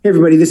Hey,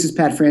 everybody, this is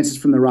Pat Francis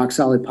from the Rock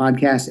Solid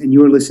Podcast, and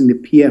you're listening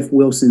to P.F.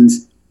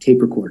 Wilson's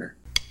Tape Recorder.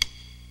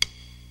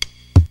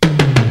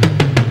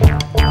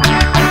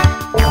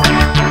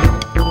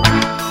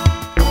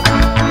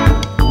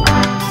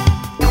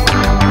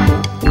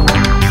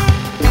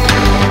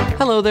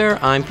 Hello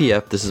there, I'm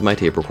PF, this is my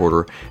tape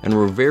recorder, and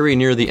we're very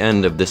near the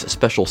end of this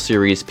special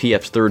series,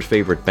 PF's third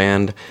favorite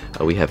band.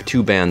 We have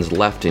two bands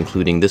left,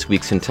 including this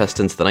week's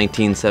contestants, the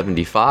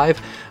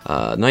 1975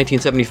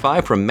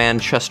 from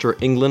Manchester,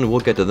 England. We'll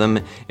get to them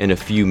in a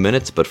few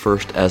minutes, but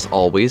first, as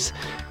always,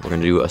 we're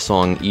going to do a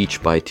song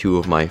each by two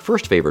of my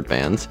first favorite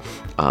bands,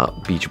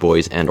 Beach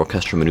Boys and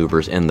Orchestra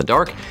Manoeuvres in the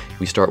Dark.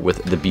 We start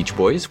with the Beach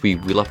Boys. We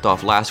left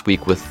off last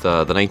week with the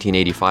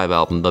 1985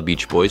 album, The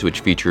Beach Boys,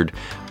 which featured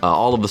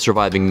all of the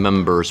surviving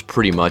members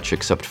pretty much,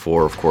 except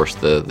for, of course,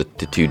 the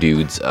two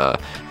dudes that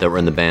were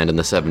in the band in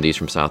the 70s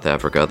from South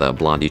Africa, the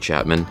Blondie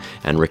Chapman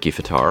and Ricky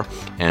Fataar,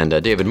 and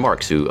David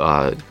Marks, who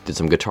did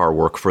some guitar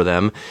work for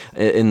them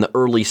in the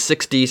early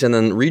 60s, and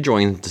then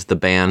rejoined the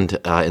band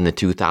in the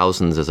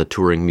 2000s as a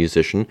touring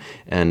musician.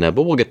 And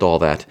but we'll get to all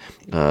that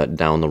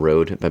down the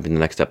road, maybe in the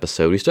next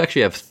episode. We still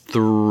actually have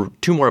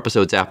two more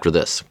episodes after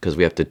this, because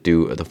we have to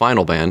do the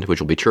final band, which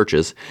will be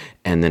Churches,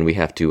 and then we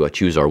have to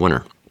choose our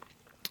winner.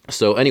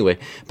 So anyway,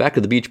 back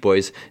to the Beach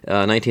Boys,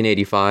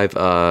 1985,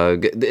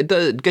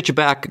 Get You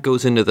Back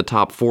goes into the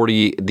top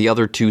 40. The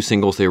other two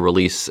singles they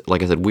release,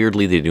 like I said,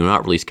 weirdly, they do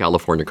not release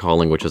California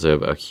Calling, which is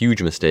a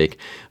huge mistake.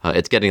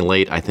 It's Getting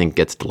Late, I think,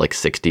 gets to like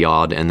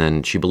 60-odd, and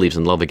then She Believes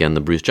in Love Again,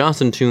 the Bruce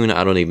Johnson tune,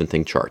 I don't even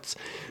think charts.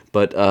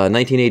 But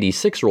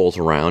 1986 rolls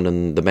around,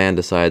 and the band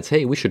decides,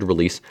 hey, we should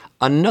release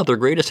another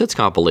greatest hits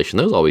compilation.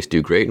 Those always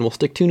do great, and we'll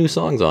stick two new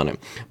songs on it.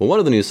 Well, one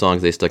of the new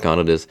songs they stuck on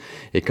it is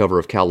a cover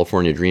of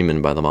California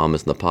Dreamin' by the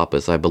Mamas and the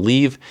Papas. I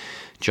believe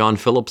John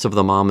Phillips of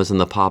the Mamas and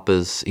the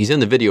Papas, he's in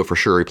the video for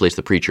sure, he plays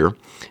the preacher,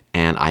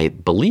 and I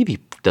believe he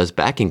does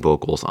backing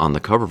vocals on the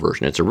cover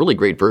version. It's a really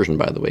great version,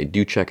 by the way.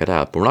 Do check it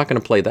out. But we're not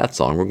going to play that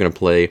song. We're going to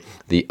play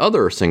the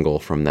other single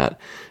from that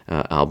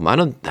album.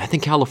 I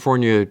think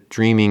California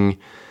Dreaming...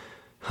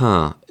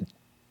 I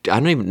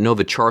don't even know if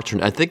it charts.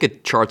 I think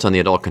it charts on the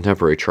Adult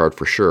Contemporary chart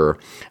for sure.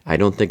 I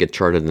don't think it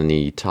charted in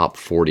the top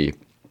 40.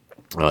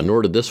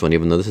 Nor did this one,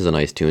 even though this is a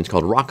nice tune. It's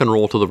called Rock and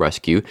Roll to the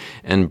Rescue.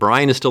 And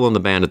Brian is still in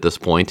the band at this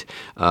point.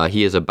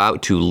 He is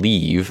about to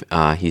leave.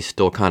 He's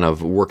still kind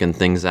of working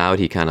things out.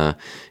 He kind of,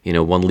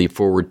 one leap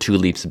forward, two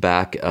leaps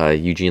back.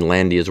 Eugene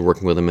Landy is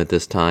working with him at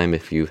this time.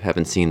 If you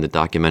haven't seen the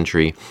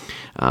documentary,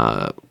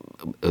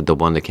 the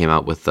one that came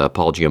out with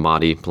Paul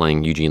Giamatti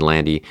playing Eugene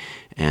Landy,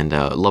 and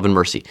Love and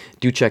Mercy.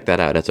 Do check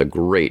that out. That's a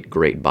great,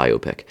 great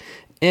biopic.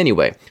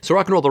 Anyway, so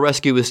Rock and Roll the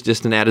Rescue is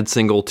just an added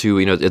single to,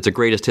 it's a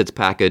greatest hits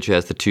package. It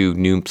has the two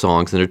new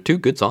songs, and they're two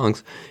good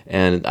songs.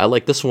 And I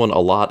like this one a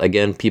lot.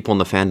 Again, people in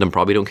the fandom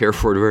probably don't care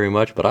for it very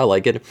much, but I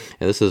like it.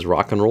 And this is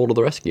Rock and Roll to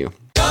the Rescue.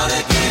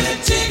 Gonna get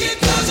a ticket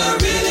 'cause I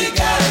really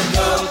gotta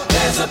go.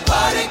 There's a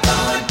party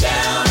going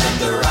down at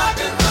the Rock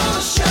and Roll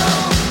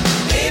Show.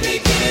 Baby,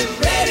 get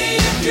ready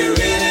if you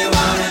really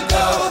wanna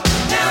go.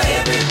 Now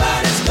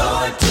everybody's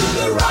going to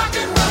the Rock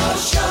and Roll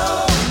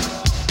Show.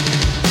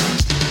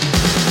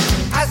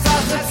 I saw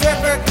some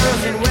stripper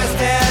girls in West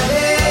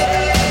LA,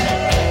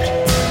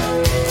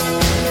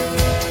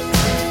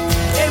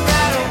 and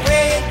right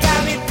away it got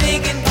me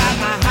thinking about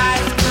my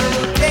high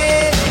school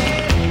days.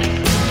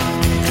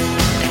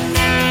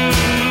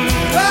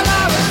 Well,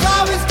 I was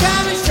always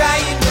kind of shy,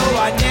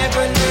 I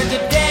never learned to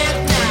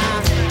dance now.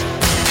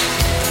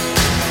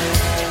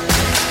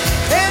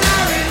 And I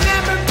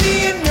remember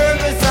being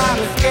nervous, I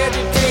was scared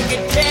to take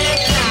a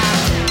chance now.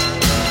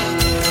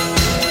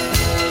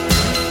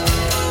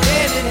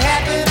 When it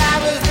happened, I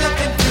was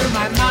looking through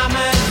my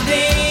mama's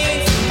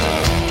things.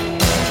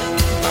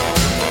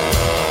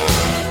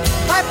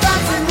 I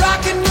found some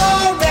rock and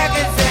roll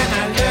records and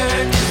I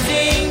learned to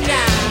sing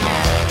now.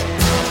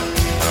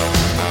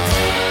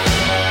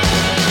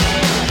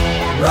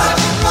 Rock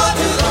and roll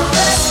to the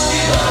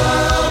rescue.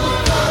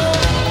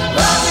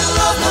 Rock and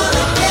roll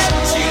gonna get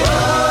you.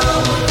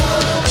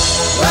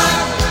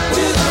 Rock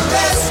to the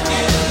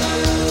rescue.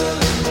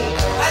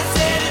 I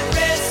said it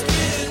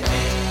rescued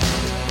me,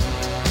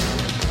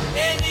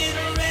 and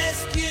it'll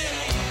rescue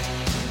you.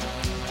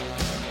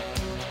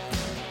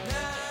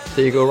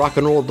 There you go, Rock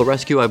and Roll to the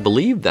Rescue. I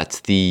believe that's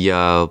the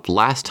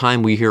last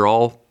time we hear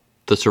all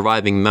the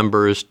surviving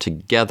members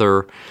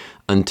together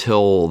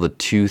until the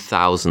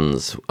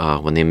 2000s,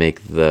 when they make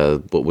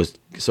what was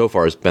so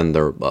far has been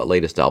their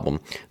latest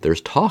album.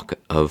 There's talk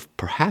of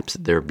perhaps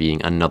there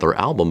being another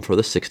album for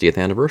the 60th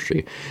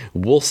anniversary.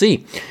 We'll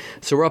see.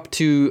 So we're up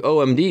to,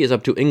 OMD is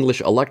up to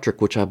English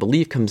Electric, which I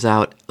believe comes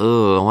out, I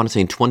want to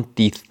say in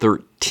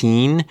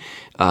 2013.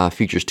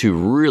 Features two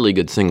really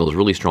good singles,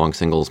 really strong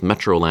singles,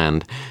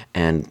 Metroland,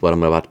 and what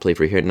I'm about to play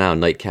for you here now,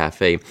 Night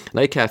Cafe.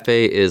 Night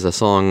Cafe is a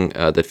song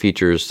that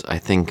features, I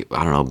think,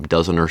 a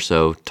dozen or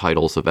so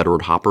titles of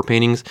Edward Hopper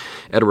paintings.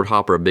 Edward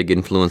Hopper, a big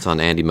influence on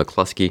Andy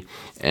McCluskey,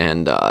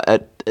 and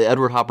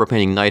Edward Hopper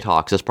painting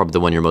Nighthawks. That's probably the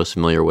one you're most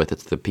familiar with.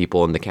 It's the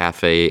people in the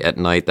cafe at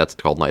night. That's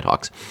called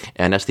Nighthawks.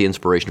 And that's the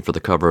inspiration for the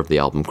cover of the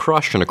album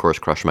Crush. And of course,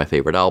 Crush is my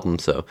favorite album.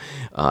 So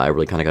I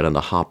really kind of got into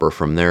Hopper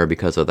from there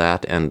because of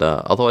that. And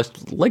although I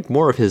like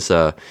more of his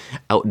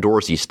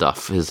outdoorsy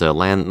stuff, his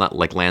not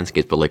like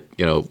landscapes, but like,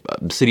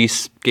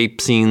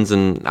 cityscape scenes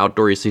and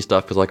outdoorsy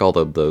stuff, because I like all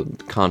the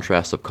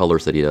contrast of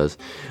colors that he does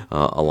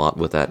a lot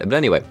with that. But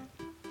anyway,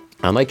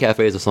 Night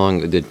Cafe is a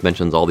song that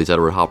mentions all these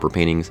Edward Hopper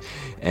paintings,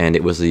 and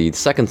it was the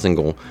second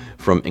single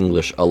from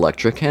English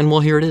Electric, and well,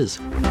 here it is.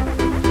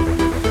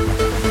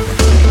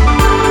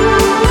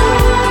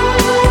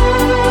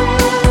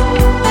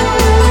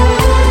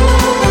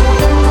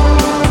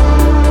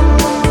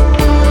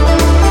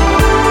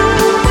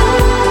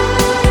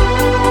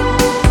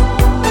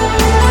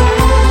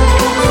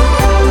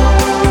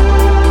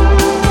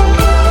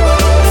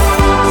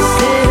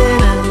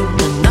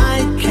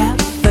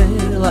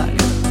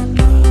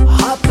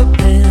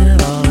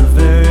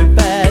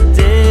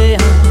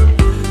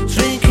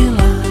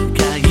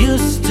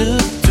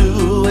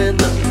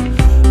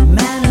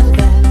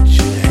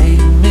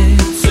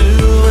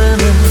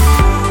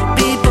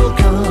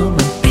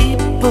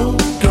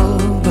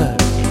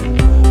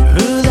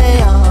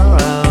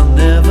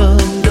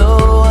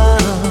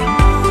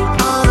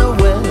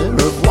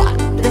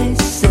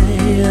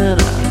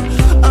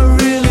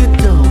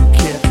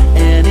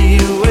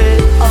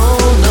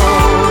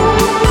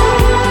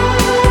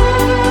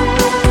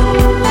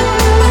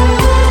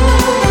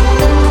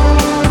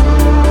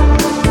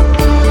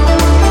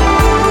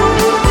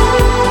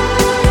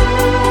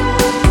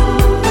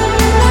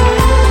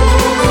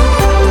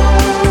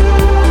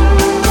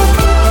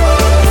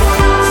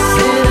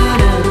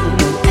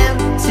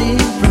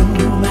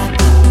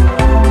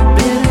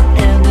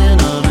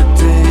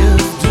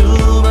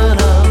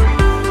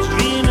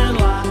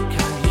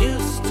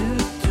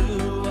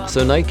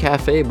 So Night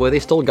Cafe, boy, they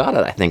still got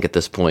it, I think, at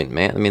this point,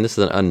 man. I mean, this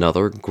is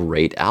another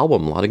great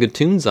album. A lot of good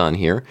tunes on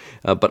here.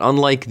 But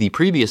unlike the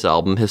previous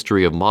album,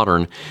 History of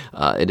Modern,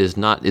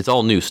 it's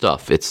all new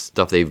stuff. It's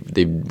stuff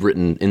they've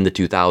written in the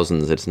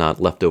 2000s. It's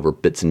not leftover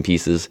bits and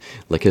pieces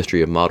like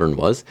History of Modern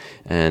was.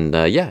 And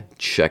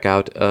check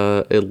out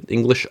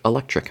English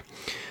Electric.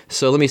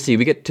 So let me see,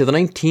 we get to the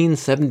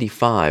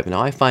 1975.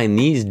 Now I find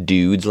these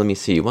dudes, let me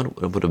see, what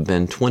would have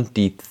been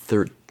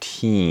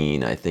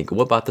 2013, I think.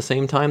 What about the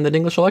same time that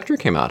English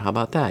Electric came out? How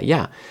about that?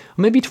 Yeah,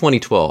 maybe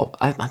 2012.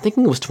 I'm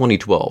thinking it was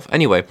 2012.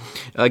 Anyway,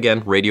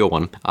 again, Radio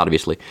 1,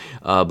 obviously.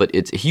 But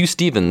it's Hugh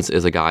Stevens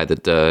is a guy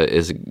that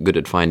is good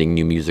at finding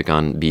new music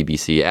on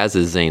BBC, as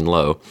is Zane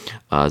Lowe.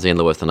 Zane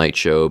Lowe has The Night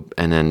Show,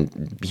 and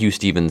then Hugh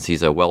Stevens,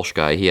 he's a Welsh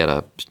guy. He had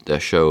a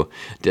show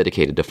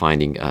dedicated to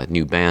finding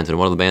new bands, and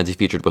one of the bands he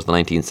featured was the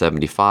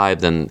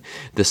 1975. Then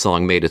this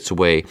song made its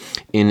way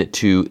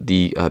into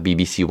the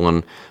BBC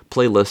One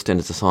playlist, and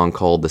it's a song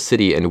called The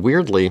City. And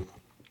weirdly,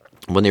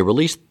 when they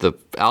released the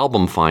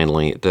album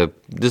finally,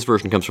 this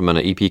version comes from an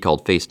EP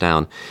called Face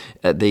Down.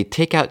 They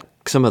take out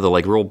some of the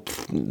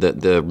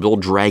the real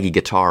draggy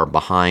guitar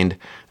behind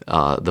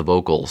the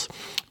vocals,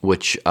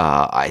 which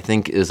I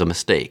think is a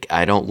mistake.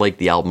 I don't like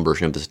the album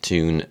version of this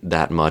tune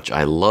that much.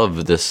 I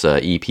love this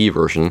EP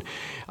version.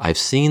 I've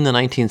seen the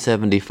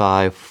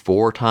 1975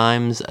 4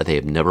 times. They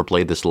have never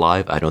played this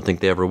live. I don't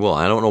think they ever will.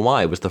 I don't know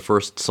why. It was the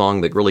first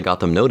song that really got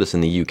them noticed in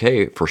the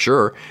UK, for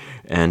sure.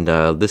 And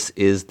this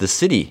is The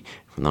City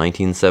from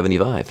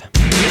 1975.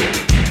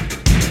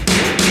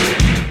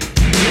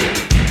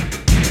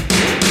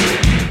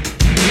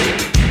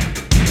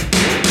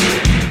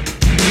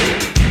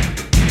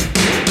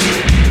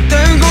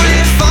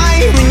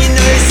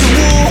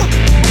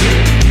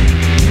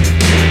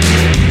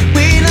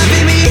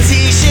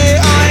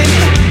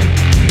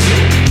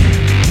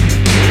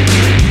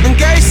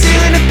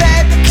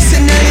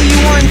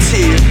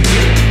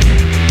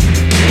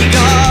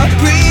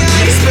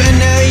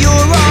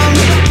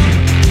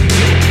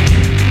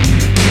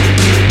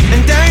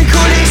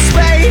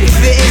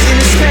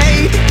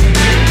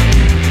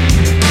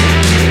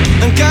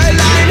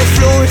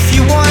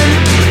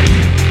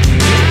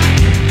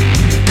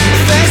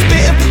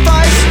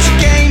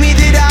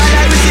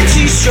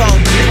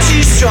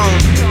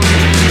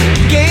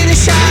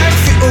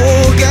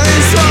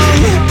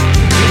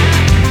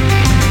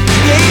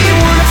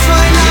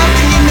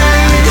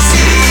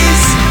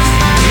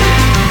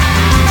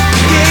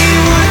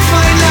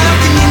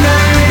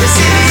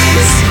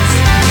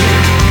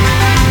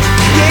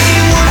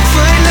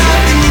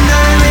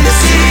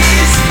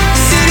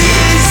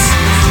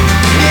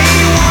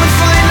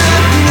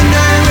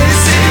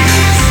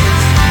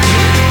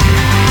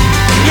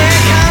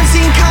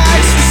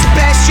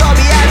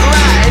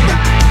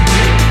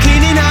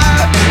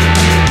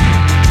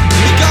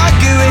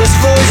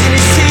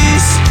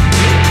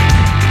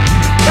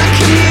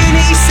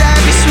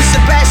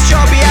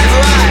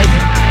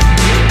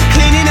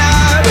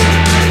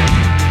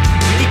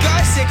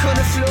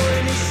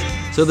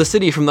 So The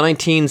City from the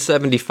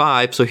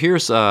 1975. So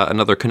here's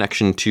another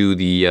connection to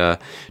the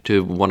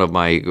to one of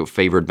my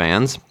favorite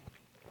bands.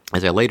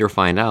 as I later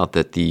find out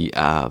that the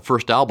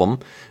first album,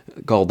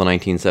 called the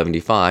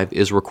 1975,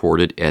 is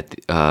recorded at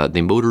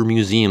the Motor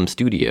Museum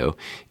Studio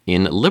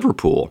in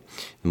Liverpool.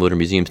 The Motor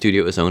Museum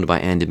Studio is owned by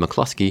Andy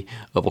McCluskey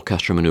of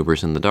Orchestral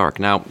Maneuvers in the Dark.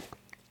 Now,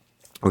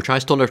 we're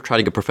still try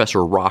to get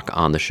Professor Rock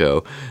on the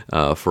show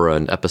for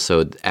an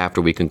episode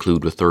after we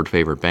conclude with Third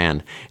Favorite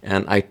Band.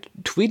 And I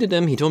tweeted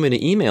him, he told me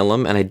to email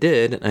him, and I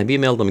did. And I've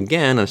emailed him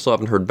again, and I still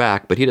haven't heard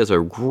back. But he does a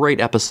great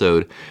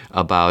episode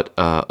about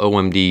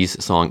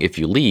OMD's song If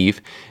You Leave.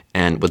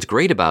 And what's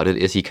great about it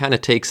is he kind of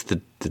takes the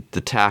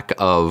tack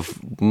of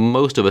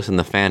most of us in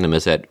the fandom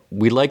is that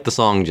we like the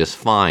song just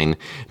fine,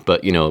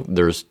 but, you know,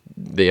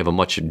 they have a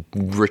much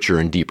richer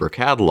and deeper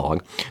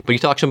catalog. But he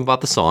talks to him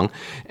about the song,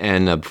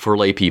 and for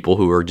lay people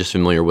who are just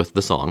familiar with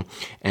the song.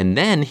 And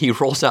then he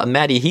rolls out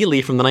Matty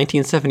Healy from the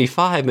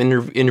 1975,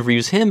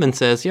 interviews him and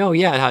says, "Yo,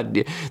 yeah,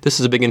 this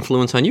is a big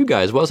influence on you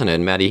guys, wasn't it?"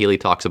 And Matty Healy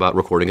talks about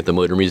recording at the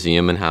Motor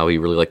Museum and how he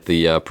really liked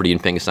the Pretty in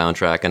Pink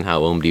soundtrack and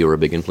how OMD were a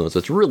big influence.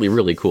 It's really,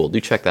 really cool. Do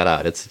check that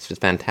out. It's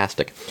just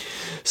fantastic.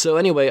 So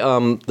anyway,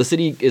 the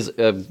city is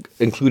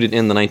included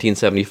in the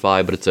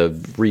 1975, but it's a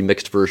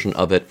remixed version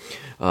of it.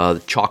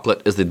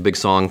 Chocolate is the big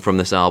song from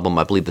this album.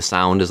 I believe The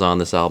Sound is on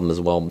this album as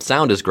well.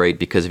 Sound is great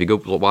because if you go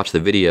watch the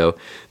video,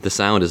 The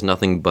Sound is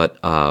nothing but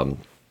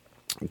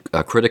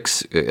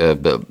critics,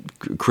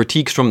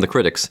 critiques from the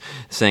critics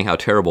saying how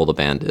terrible the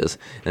band is.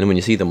 And when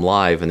you see them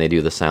live and they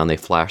do The Sound, they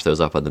flash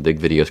those up on the big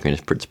video screen.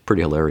 It's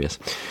pretty hilarious.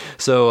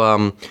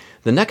 So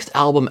the next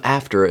album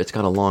after, it's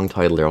got a long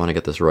title here. I want to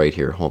get this right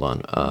here. Hold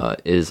on.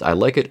 Is I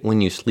Like It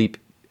When You Sleep,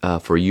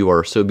 for You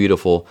Are So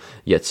Beautiful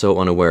Yet So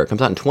Unaware. It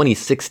comes out in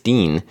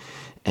 2016.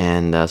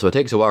 And so it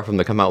takes a while for them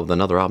to come out with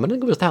another album. I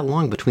didn't think it was that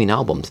long between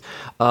albums.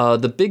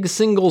 The big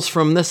singles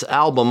from this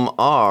album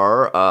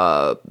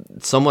are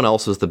Someone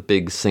Else is the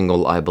big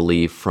single, I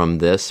believe, from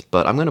this.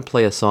 But I'm going to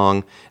play a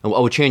song.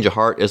 Change of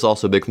Heart is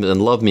also big from this.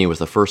 And Love Me was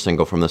the first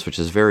single from this, which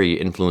is very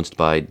influenced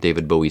by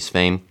David Bowie's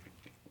fame.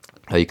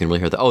 You can really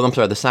hear that. Oh, I'm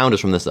sorry, The Sound is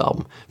from this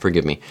album.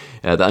 Forgive me.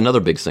 Another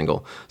big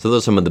single. So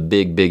those are some of the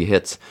big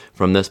hits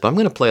from this. But I'm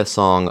going to play a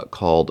song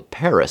called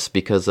Paris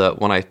because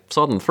when I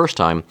saw them the first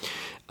time,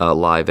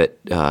 live at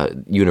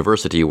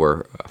University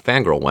where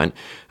Fangirl went,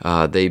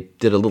 they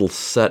did a little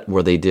set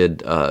where they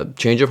did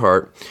Change of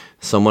Heart,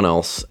 Someone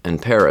Else, and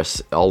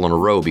Paris all in a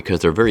row because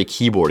they're very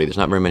keyboardy. There's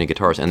not very many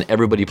guitars, and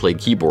everybody played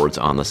keyboards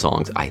on the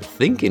songs. I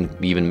think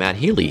even Matt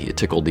Healy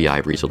tickled the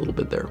ivories a little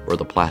bit there, or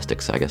the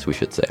plastics, I guess we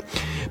should say.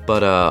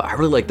 But I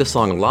really liked this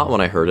song a lot when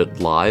I heard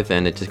it live,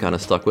 and it just kind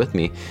of stuck with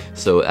me.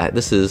 So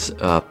this is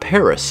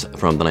Paris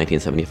from the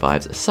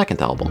 1975's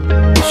second album.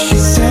 She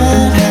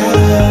said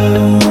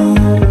hello.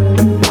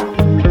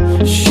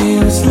 She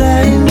was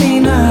letting me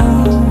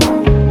know.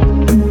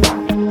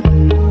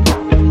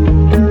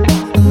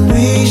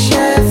 We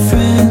shared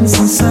friends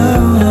in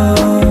Soho.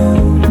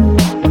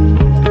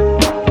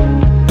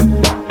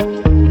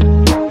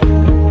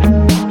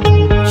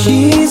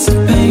 She's a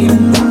pain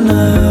in the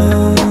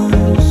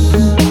nose.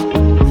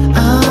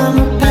 I'm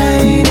a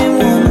pain in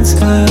woman's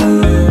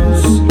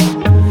clothes.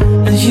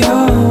 As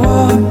you're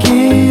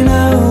walking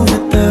over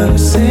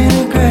those in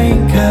a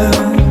greatcoat.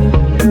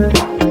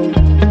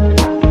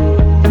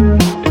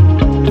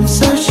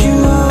 So she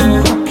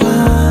wrote a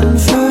plan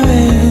for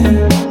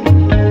it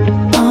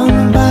on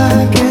the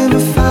back of a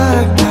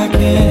fag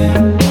packet.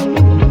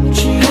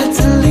 She had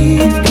to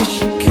leave 'cause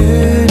she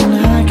couldn't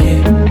hack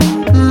it.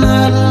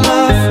 Not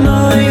enough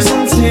noise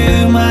and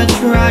too much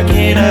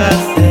racket. I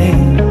think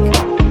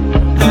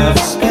I've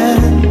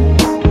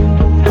spent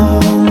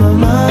all my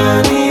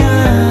money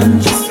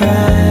and your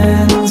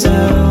friends. Oh,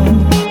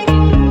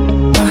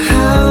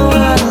 how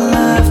I'd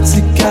love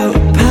to go to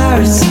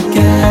Paris again.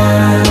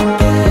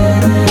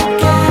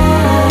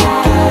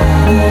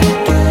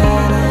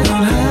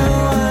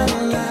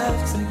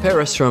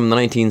 Paris from the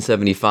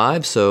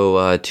 1975,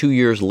 so 2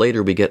 years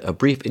later we get A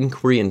Brief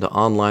Inquiry into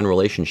Online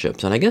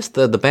Relationships. And I guess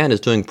the band is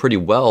doing pretty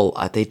well.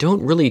 They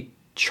don't really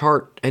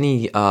chart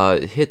any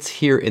hits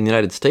here in the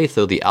United States,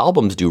 though the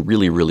albums do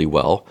really, really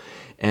well.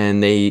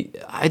 And they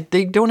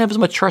don't have as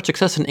much chart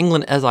success in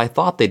England as I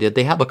thought they did.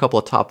 They have a couple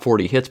of top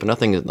 40 hits, but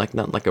not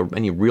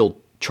any real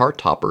chart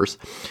toppers.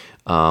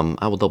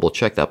 I will double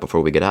check that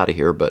before we get out of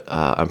here, but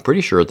I'm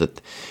pretty sure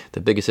that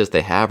the biggest hits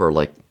they have are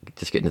like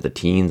just getting to the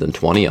teens and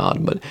 20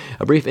 odd. But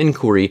A Brief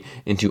Inquiry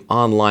into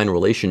Online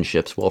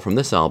Relationships. Well, from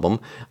this album,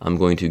 I'm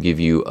going to give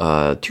you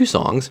two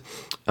songs.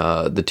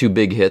 The two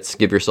big hits,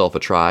 Give Yourself a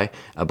Try.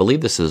 I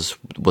believe this is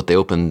what they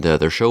opened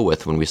their show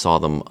with when we saw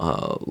them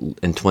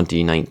in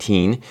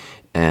 2019.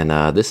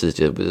 And this is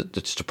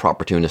just a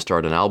proper tune to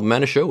start an album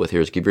and a show with.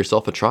 Here's Give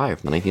Yourself a Try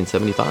from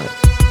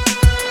 1975.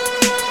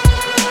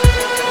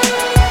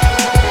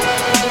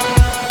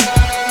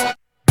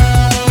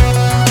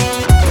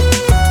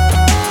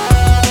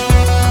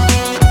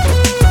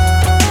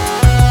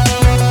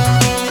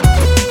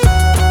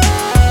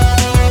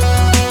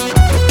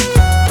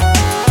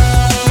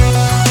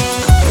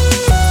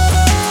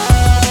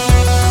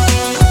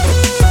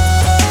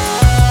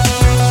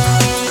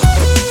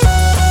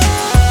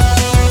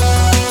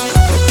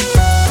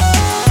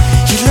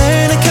 You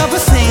learn a couple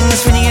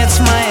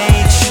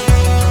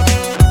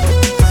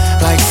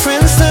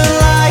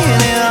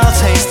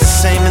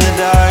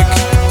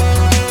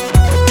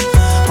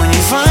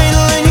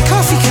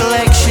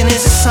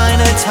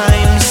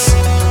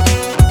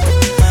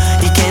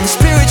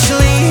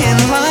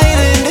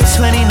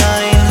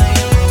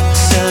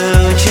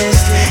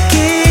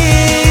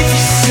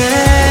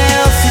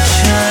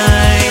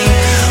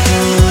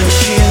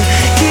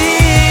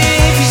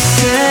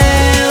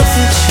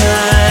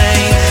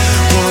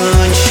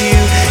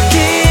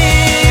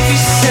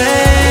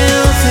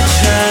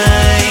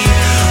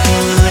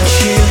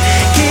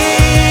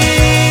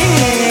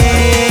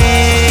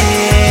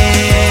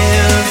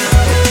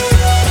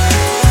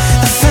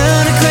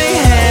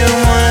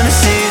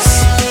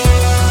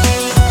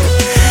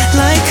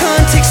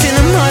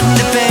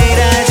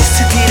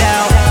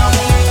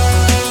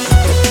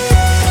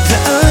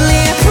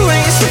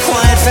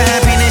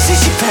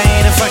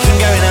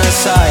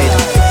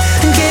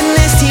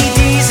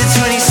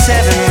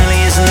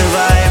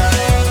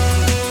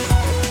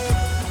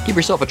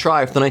yourself a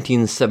try for the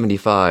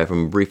 1975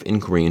 From a Brief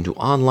Inquiry into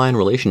Online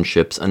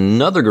Relationships,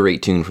 another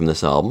great tune from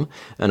this album,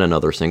 and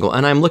another single.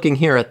 And I'm looking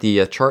here at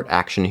the chart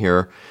action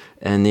here,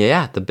 and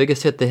the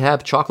biggest hit they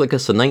have, Chocolate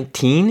Kiss, a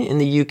 19 in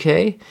the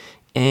UK.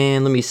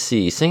 And let me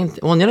see, in the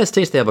United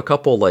States they have a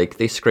couple, like,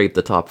 they scraped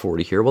the top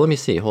 40 here. Well, let me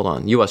see, hold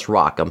on, US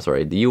Rock, I'm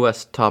sorry, the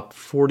US top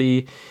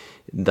 40,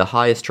 the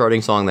highest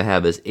charting song they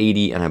have is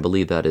 80, and I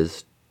believe that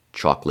is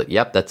Chocolate.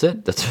 Yep, that's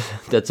it.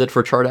 That's it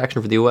for chart action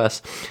for the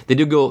U.S. They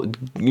do go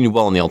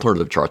well in the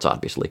alternative charts,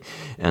 obviously,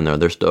 and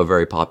they're still a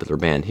very popular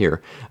band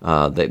here.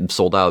 They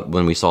sold out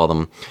when we saw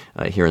them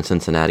here in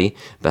Cincinnati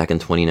back in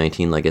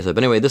 2019, like I said.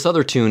 But anyway, this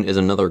other tune is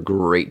another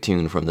great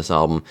tune from this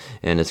album,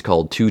 and it's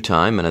called Two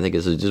Time, and I think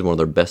this is just one of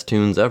their best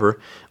tunes ever.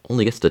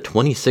 Only gets to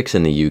 26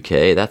 in the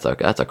U.K. That's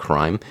a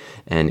crime.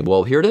 And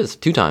well, here it is,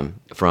 Two Time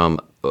from.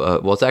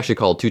 It's actually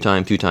called Two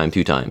Time, Two Time,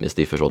 Two Time is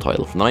the official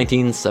title from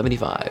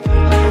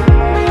 1975.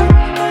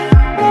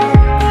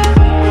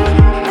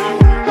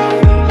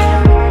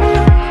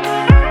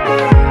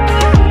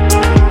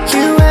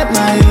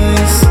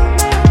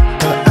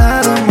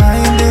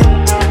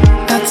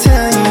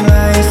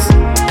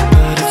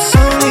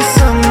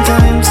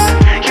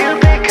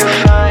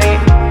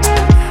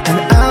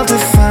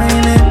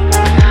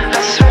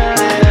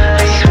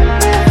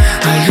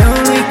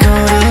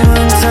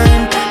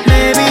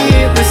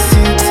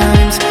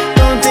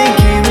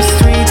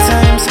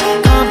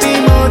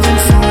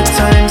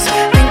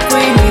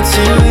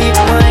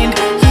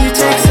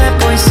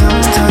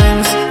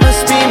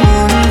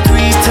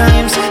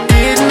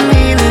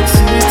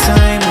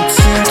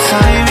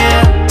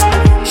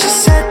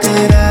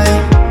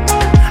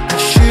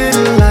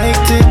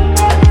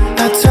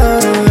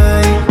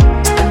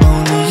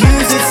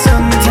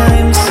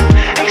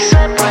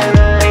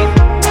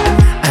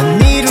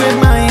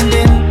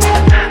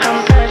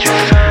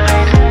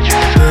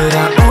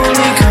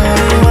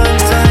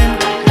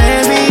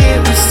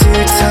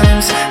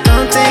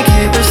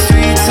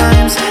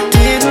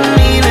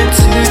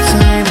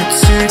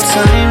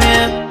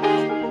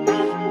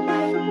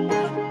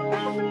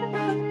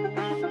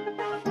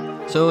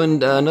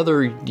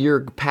 Another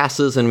year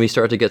passes and we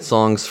start to get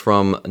songs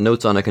from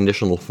Notes on a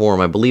Conditional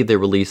Form. I believe they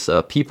release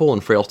People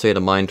and Frail State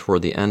of Mind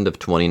toward the end of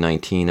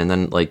 2019, and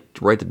then like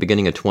right at the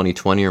beginning of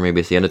 2020, or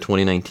maybe it's the end of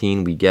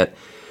 2019, we get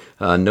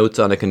Notes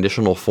on a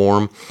Conditional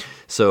Form.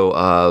 So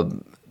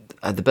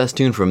the best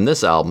tune from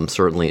this album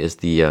certainly is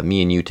the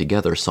Me and You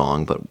Together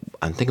song, but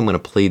I think I'm going to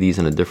play these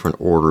in a different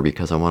order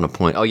because I want to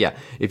point... Oh yeah,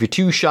 If You're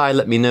Too Shy,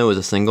 Let Me Know is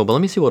a single, but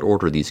let me see what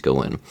order these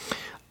go in.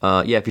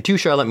 If You're Too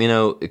Shy, Let Me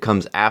Know, it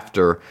comes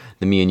after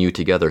the Me and You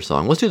Together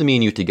song. Let's do the Me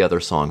and You Together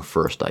song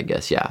first, I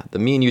guess. Yeah, the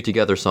Me and You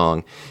Together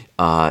song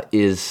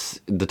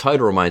is... The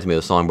title reminds me of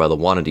a song by the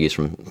Wannadies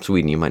from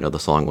Sweden. You might know the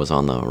song was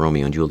on the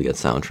Romeo and Juliet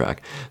soundtrack.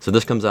 So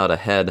this comes out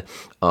ahead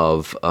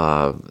of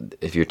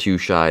If You're Too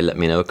Shy, Let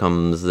Me Know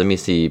comes, let me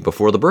see,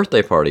 Before the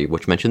Birthday Party,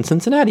 which mentions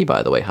Cincinnati,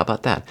 by the way. How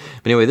about that?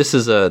 But anyway, this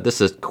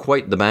is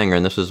quite the banger,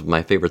 and this was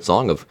my favorite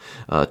song of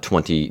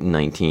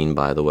 2019,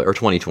 by the way, or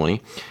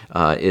 2020,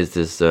 is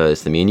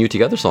the Me and You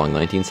Together song,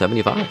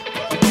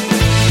 1975.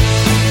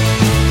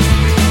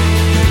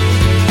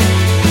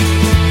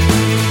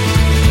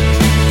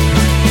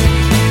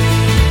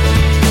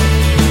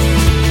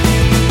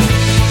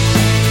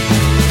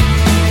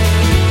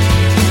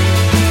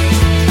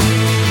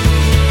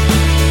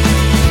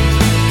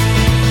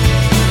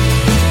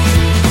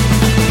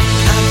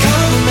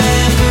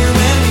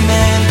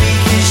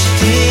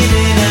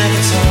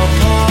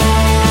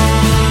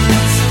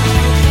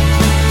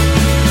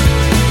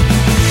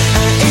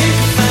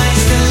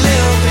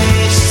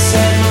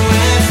 Said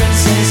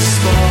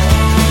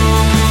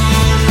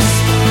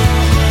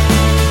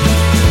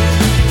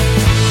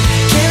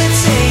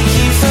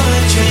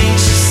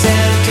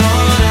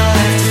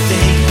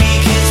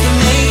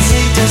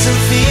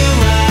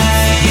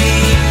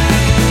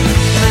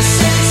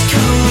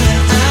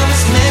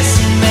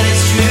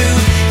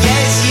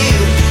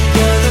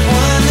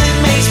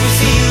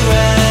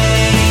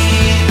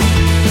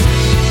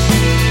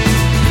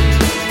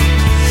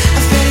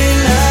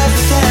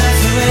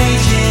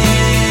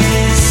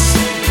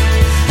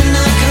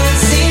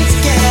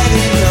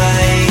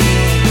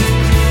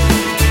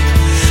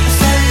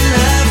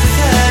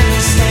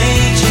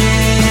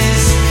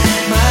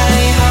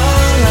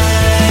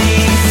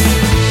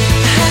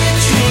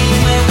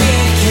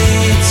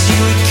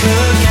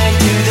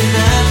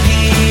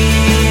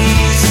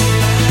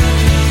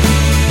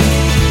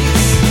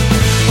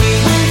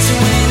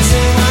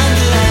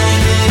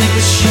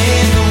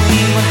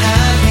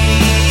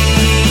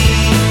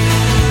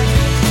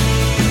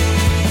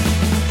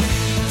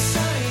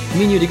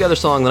You Together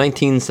song, the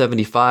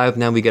 1975.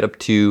 Now we get up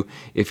to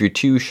If You're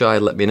Too Shy,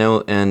 Let Me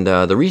Know. And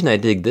the reason I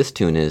dig this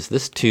tune is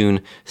this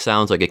tune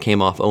sounds like it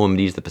came off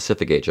OMD's The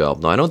Pacific Age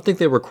album. Now, I don't think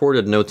they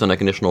recorded Notes on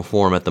Unconditional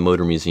Form at the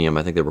Motor Museum.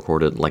 I think they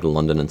recorded like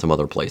London and some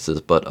other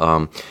places. But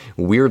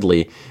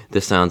weirdly,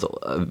 this sounds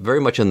very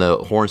much in the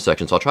horn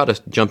section. So I'll try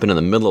to jump in the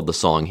middle of the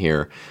song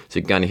here, so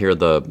you kind of hear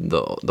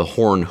the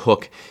horn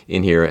hook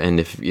in here. And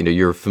if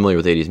you're familiar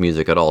with 80s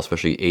music at all,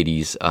 especially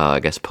 80s, I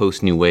guess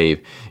post-new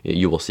wave,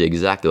 you will see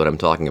exactly what I'm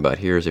talking about.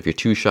 Here's If You're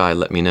Too Shy,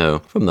 Let Me Know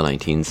from the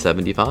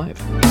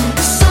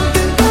 1975.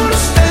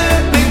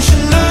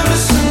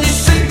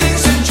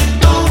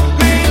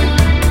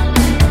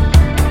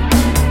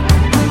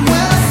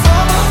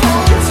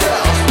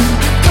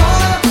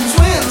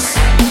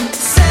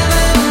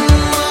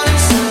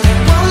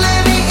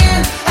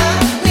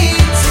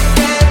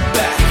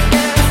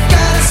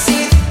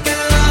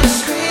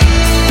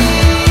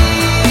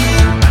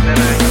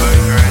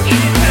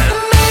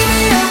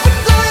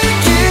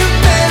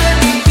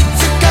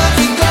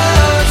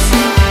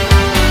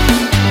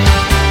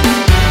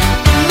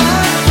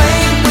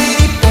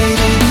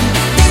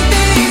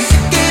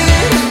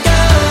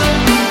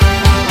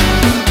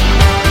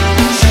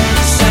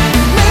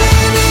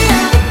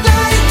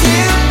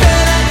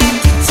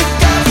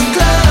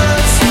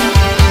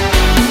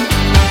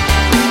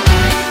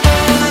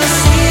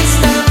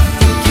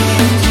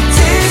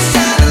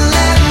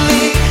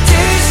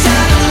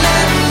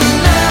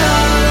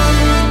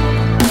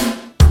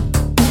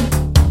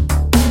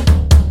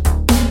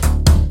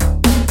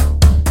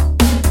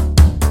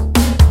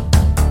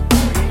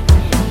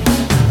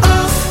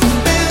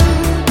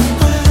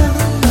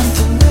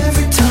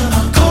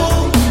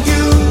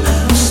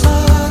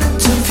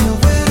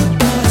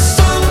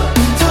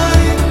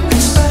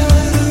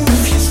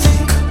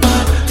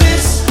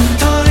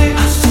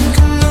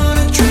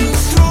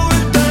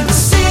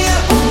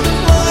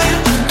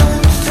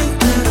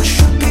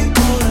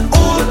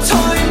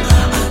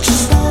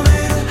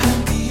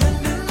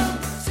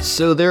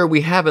 So there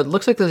we have it.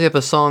 Looks like they have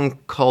a song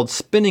called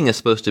Spinning is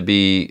supposed to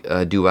be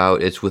due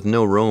out. It's with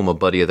No Rome, a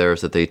buddy of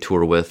theirs that they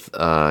tour with.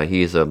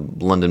 He's a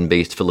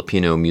London-based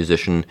Filipino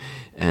musician,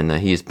 and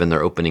he's been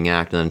their opening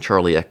act. And then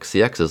Charlie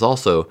XCX is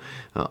also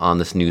on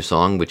this new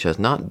song, which has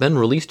not been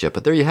released yet.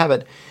 But there you have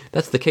it.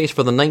 That's the case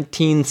for the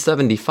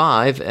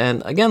 1975.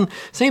 And again,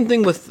 same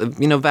thing with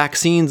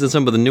Vaccines and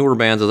some of the newer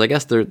bands. As I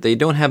guess they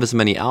don't have as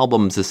many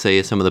albums as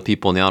say some of the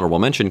people in the honorable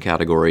mention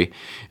category,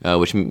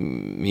 which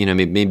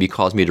maybe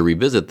caused me to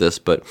revisit this.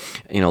 But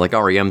like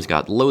REM's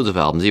got loads of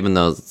albums, even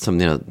though some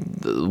the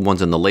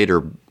ones in the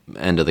later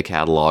end of the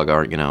catalog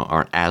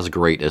aren't as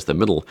great as the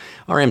middle.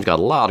 REM's got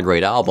a lot of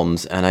great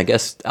albums, and I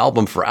guess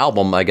album for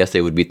album, I guess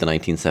they would beat the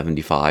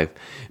 1975.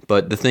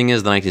 But the thing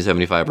is, the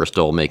 1975 are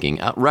still making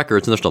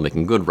records, and they're still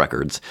making good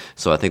records.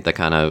 So I think that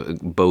kind of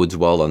bodes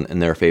well in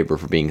their favor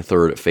for being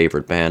third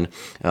favorite band.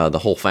 The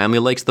whole family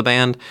likes the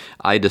band.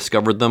 I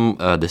discovered them,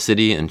 The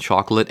City and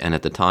Chocolate, and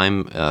at the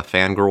time,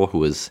 Fangirl, who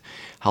was...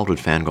 How old would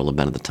Fangirl have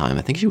been at the time?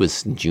 I think she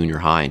was in junior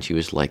high, and she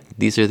was like,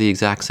 these are the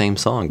exact same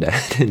song,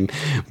 Dad.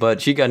 But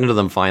she got into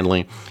them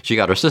finally. She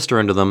got her sister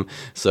into them.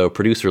 So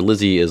producer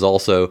Lizzie is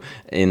also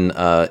into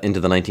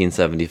the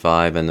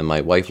 1975, and then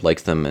my wife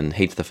likes them and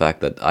hates the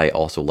fact that I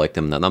also like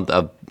them. I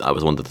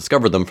was the one that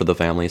discovered them for the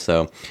family.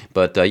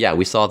 But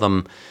we saw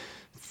them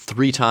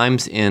 3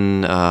 times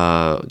in...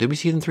 did we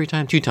see them 3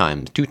 times? 2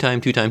 times. 2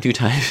 times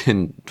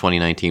in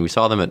 2019. We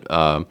saw them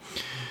at...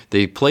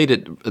 They played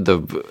at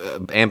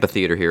the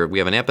amphitheater here. We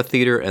have an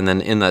amphitheater, and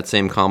then in that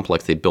same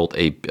complex, they built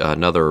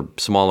another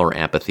smaller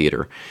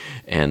amphitheater.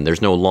 And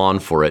there's no lawn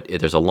for it.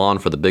 There's a lawn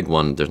for the big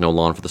one. There's no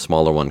lawn for the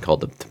smaller one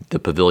called the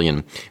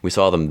Pavilion. We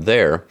saw them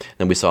there,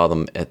 and we saw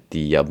them at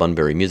the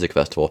Bunbury Music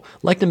Festival.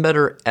 Liked them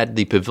better at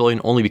the Pavilion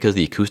only because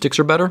the acoustics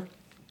are better.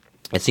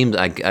 It seems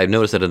I've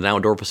noticed at an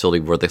outdoor facility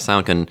where the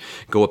sound can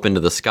go up into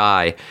the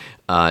sky,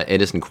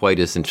 it isn't quite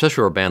as, especially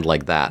for a band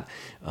like that.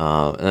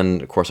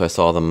 And of course, I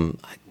saw them.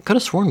 I could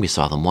have sworn we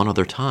saw them one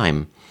other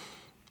time.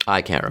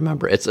 I can't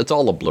remember. It's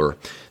all a blur.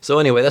 So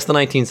anyway, that's the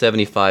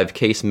 1975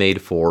 case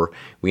made for.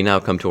 We now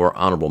come to our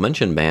honorable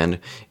mention band.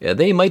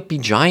 They Might Be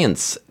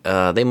Giants.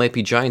 They Might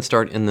Be Giants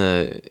start in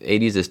the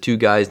 80s as 2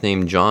 guys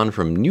named John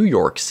from New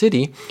York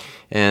City.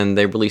 And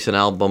they released an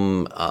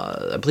album,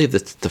 I believe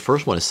the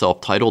first one is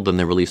self-titled, and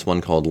they released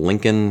one called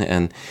Lincoln.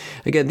 And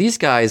again, these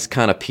guys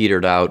kind of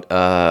petered out.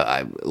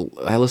 I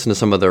listened to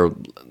some of their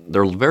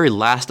very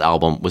last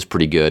album was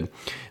pretty good,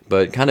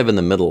 but kind of in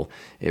the middle,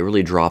 it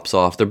really drops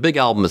off. Their big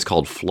album is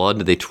called Flood.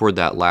 They toured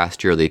that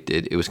last year.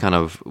 It was kind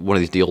of one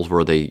of these deals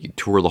where they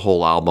tour the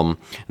whole album,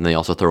 and they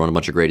also throw in a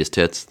bunch of greatest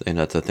hits, and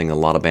that's a thing a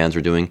lot of bands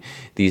are doing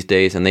these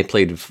days. And they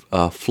played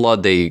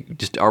Flood. They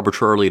just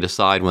arbitrarily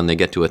decide when they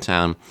get to a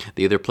town,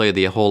 they either play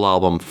the whole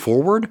album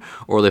forward,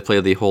 or they play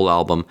the whole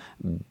album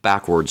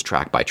backwards,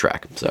 track by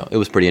track. So it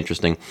was pretty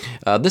interesting.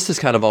 This has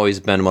kind of always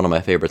been one of my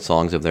favorite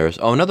songs of theirs.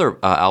 Oh, another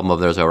album of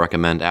theirs I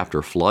recommend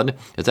after Flood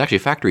is actually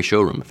Factory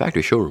Showroom.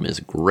 Factory Showroom is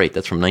great.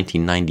 That's from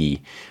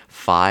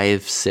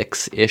 1995,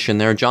 6-ish in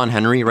there. John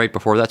Henry right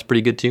before that's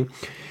pretty good too.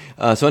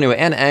 So anyway,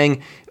 Anna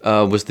Ang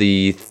was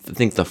I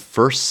think the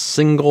first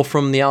single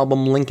from the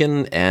album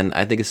Lincoln, and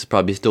I think this is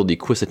probably still the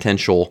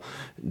quintessential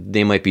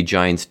They Might Be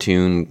Giants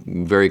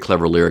tune. Very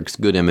clever lyrics,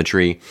 good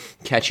imagery,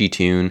 catchy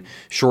tune,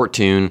 short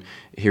tune.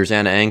 Here's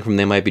Anna Ang from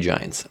They Might Be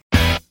Giants.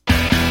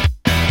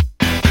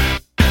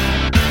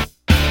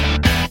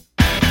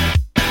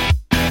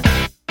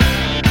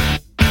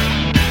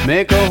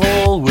 Make a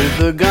hole with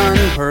a gun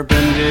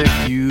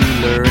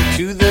perpendicular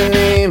to the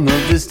name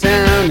of this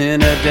town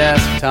in a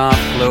desktop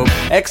globe.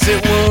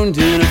 Exit wound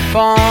in a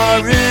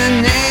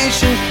foreign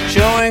nation,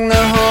 showing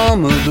the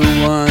home of the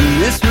one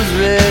this was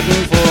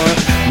written for.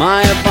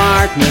 My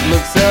apartment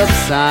looks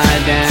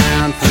upside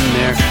down from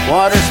there.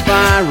 Water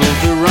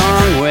spirals the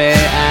wrong way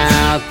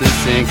out the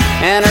sink,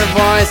 and her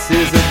voice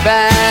is a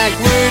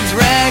backwards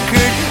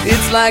record.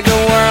 It's like a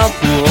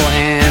whirlpool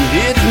and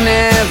it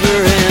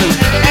never ends.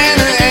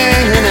 And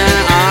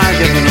I are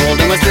getting old,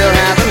 and we still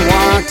haven't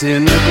walked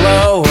in the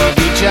glow of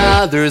each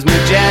other's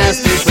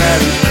majestic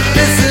presence.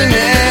 Listen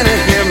in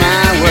and hear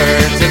my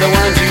words, are the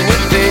ones you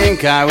would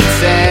think I would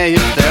say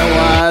if there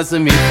was a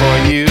me for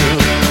you.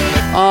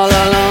 All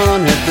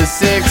alone at the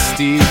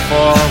 64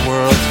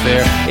 World's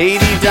Fair,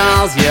 80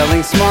 dolls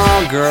yelling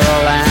small girl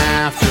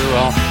after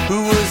all.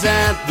 Who was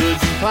at the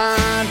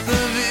DuPont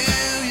Pavilion?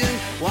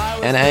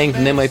 Anna Ang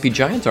from They Might Be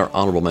Giants, our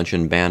honorable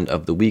mention band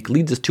of the week,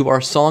 leads us to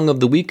our song of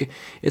the week.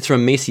 It's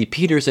from Macy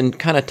Peters and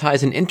kind of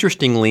ties in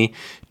interestingly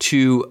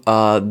to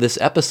this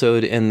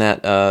episode in that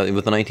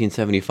with the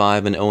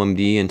 1975 and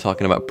OMD and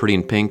talking about Pretty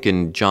in Pink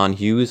and John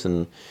Hughes.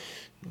 And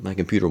my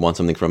computer wants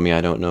something from me, I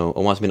don't know. It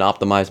wants me to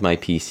optimize my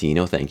PC.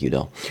 No thank you,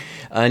 Del.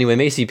 Anyway,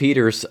 Macy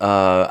Peters,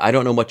 I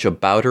don't know much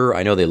about her.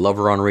 I know they love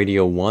her on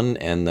Radio 1,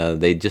 and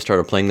they just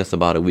started playing this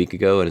about a week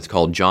ago, and it's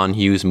called John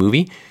Hughes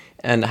Movie.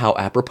 And how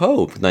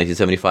apropos,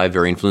 1975,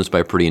 very influenced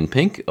by Pretty in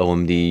Pink.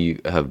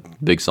 OMD have a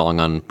big song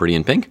on Pretty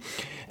in Pink.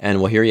 And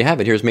well, here you have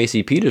it. Here's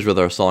Macy Peters with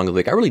our song of the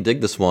week. I really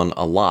dig this one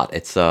a lot.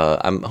 It's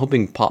I'm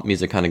hoping pop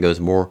music kind of goes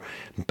more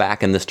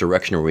back in this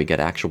direction where we get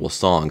actual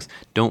songs.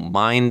 Don't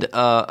mind,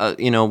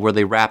 where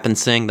they rap and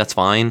sing. That's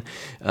fine.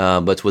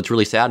 But what's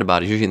really sad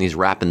about it is usually in these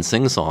rap and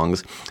sing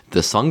songs,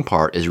 the sung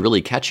part is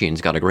really catchy and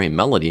it's got a great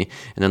melody,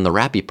 and then the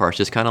rappy part's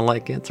just kind of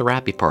like it's a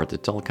rappy part.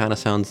 It all kind of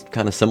sounds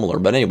kind of similar.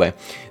 But anyway,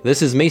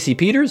 this is Macy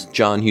Peters,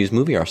 John Hughes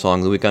Movie, our song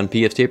of the week on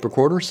PF Tape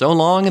Recorder. So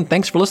long, and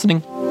thanks for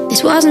listening.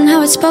 This wasn't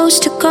how it's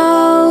supposed to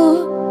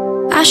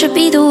go. I should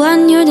be the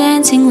one you're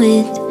dancing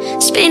with,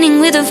 spinning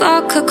with a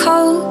vodka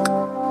coke.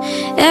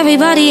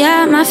 Everybody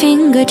at my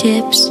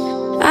fingertips.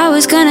 I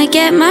was gonna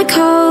get my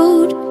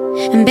code,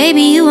 and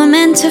baby you were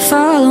meant to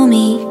follow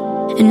me,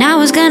 and I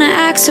was gonna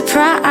act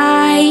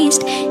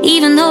surprised,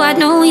 even though I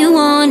know you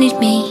wanted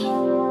me.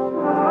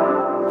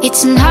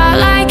 It's not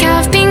like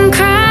I've been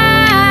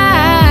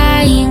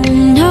crying,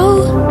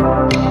 no.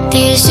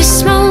 There's just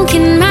smoke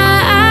in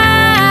my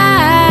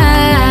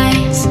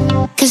eyes,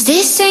 'cause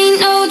this ain't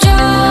no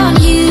John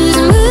Hughes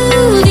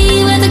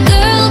movie where the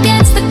girl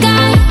gets the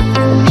guy.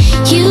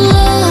 You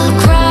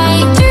look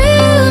right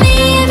through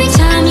me every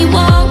time you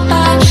walk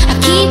by. I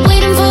keep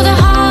waiting for the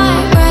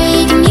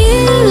heartbreak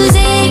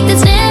music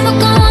that's never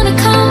gonna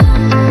come,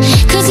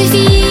 'cause if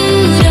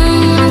you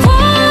don't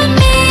want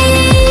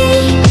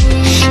me,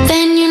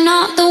 then you're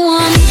not the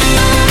one.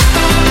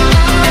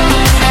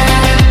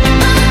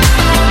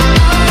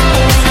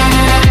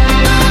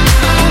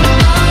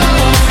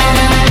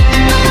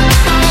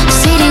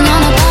 Sitting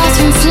on the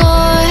bathroom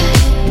floor,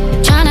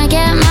 trying to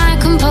get my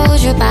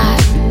composure back.